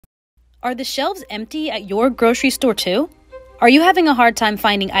Are the shelves empty at your grocery store too? Are you having a hard time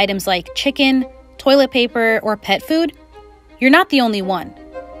finding items like chicken, toilet paper, or pet food? You're not the only one.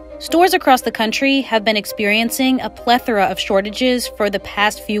 Stores across the country have been experiencing a plethora of shortages for the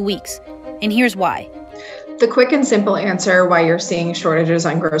past few weeks, and here's why. The quick and simple answer why you're seeing shortages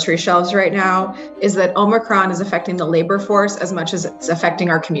on grocery shelves right now is that Omicron is affecting the labor force as much as it's affecting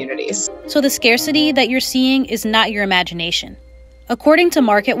our communities. So the scarcity that you're seeing is not your imagination. According to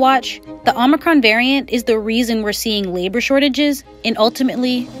MarketWatch, the Omicron variant is the reason we're seeing labor shortages and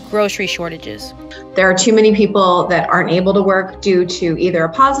ultimately grocery shortages. There are too many people that aren't able to work due to either a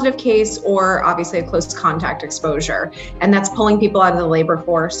positive case or obviously a close contact exposure. And that's pulling people out of the labor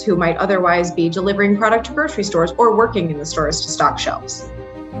force who might otherwise be delivering product to grocery stores or working in the stores to stock shelves.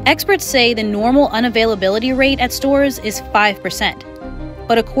 Experts say the normal unavailability rate at stores is 5%.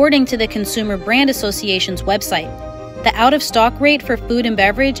 But according to the Consumer Brand Association's website, the out-of-stock rate for food and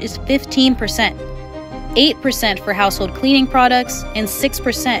beverage is 15%, 8% for household cleaning products, and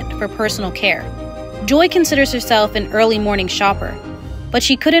 6% for personal care. Joy considers herself an early morning shopper, but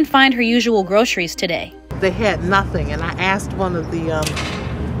she couldn't find her usual groceries today. They had nothing, and I asked one of the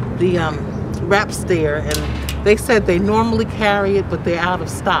reps there, and they said they normally carry it, but they're out of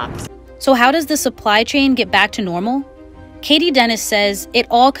stock. So how does the supply chain get back to normal? Katie Dennis says it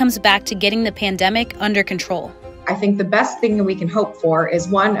all comes back to getting the pandemic under control. I think the best thing that we can hope for is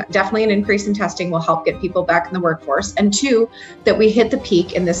one, definitely an increase in testing will help get people back in the workforce, and two, that we hit the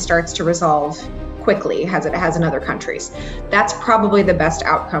peak and this starts to resolve quickly as it has in other countries. That's probably the best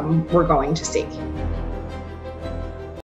outcome we're going to see.